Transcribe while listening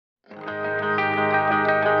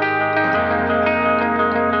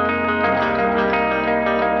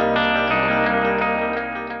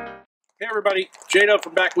everybody. Jada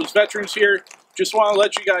from Backwoods Veterans here. Just want to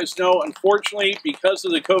let you guys know, unfortunately, because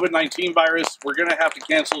of the COVID-19 virus, we're going to have to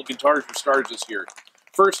cancel Guitars for Stars this year.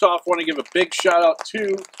 First off, want to give a big shout out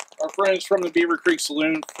to our friends from the Beaver Creek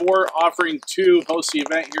Saloon for offering to host the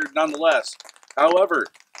event here nonetheless. However,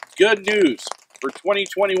 good news for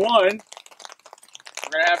 2021, we're going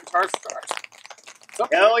to have Guitars for Stars.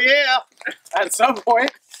 Hell yeah! At some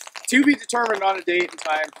point, to be determined on a date and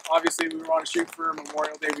time. Obviously, we want to shoot for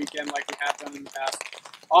Memorial Day weekend like we have done in the past.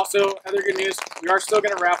 Also, other good news, we are still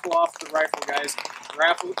going to raffle off the rifle, guys. The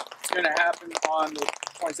raffle is going to happen on the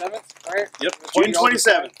 27th, right? Yep, June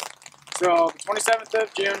 27th. So, the 27th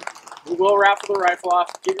of June, we will raffle the rifle off.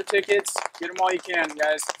 Get your tickets. Get them while you can,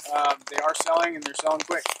 guys. They are selling, and they're selling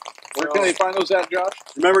quick. Where can they find those at, Josh?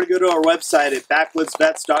 Remember to go to our website at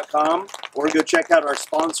backwoodsvets.com or go check out our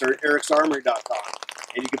sponsor, ericsarmory.com.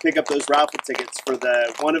 And you can pick up those raffle tickets for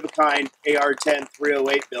the one-of-a-kind AR-10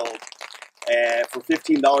 308 build for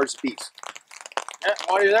 $15 a piece. Yeah,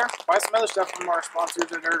 while you're there, buy some other stuff from our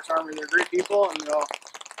sponsors at Eric's Armory. They're great people, and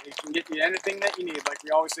they can get you anything that you need, like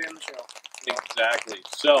we always say on the show. Exactly.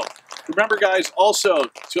 So, remember, guys, also,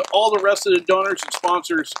 to all the rest of the donors and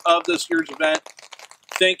sponsors of this year's event,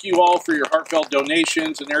 thank you all for your heartfelt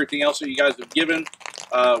donations and everything else that you guys have given.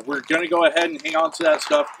 We're going to go ahead and hang on to that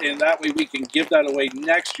stuff, and that way we can give that away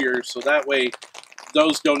next year, so that way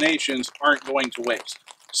those donations aren't going to waste.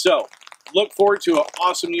 So, look forward to an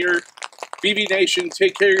awesome year. BB Nation,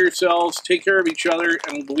 take care of yourselves, take care of each other,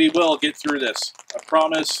 and we will get through this. I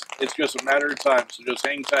promise. It's just a matter of time, so just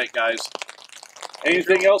hang tight, guys.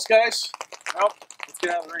 Anything else, guys? Nope. Let's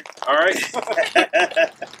get out of the ring. All right.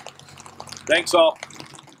 Thanks, all.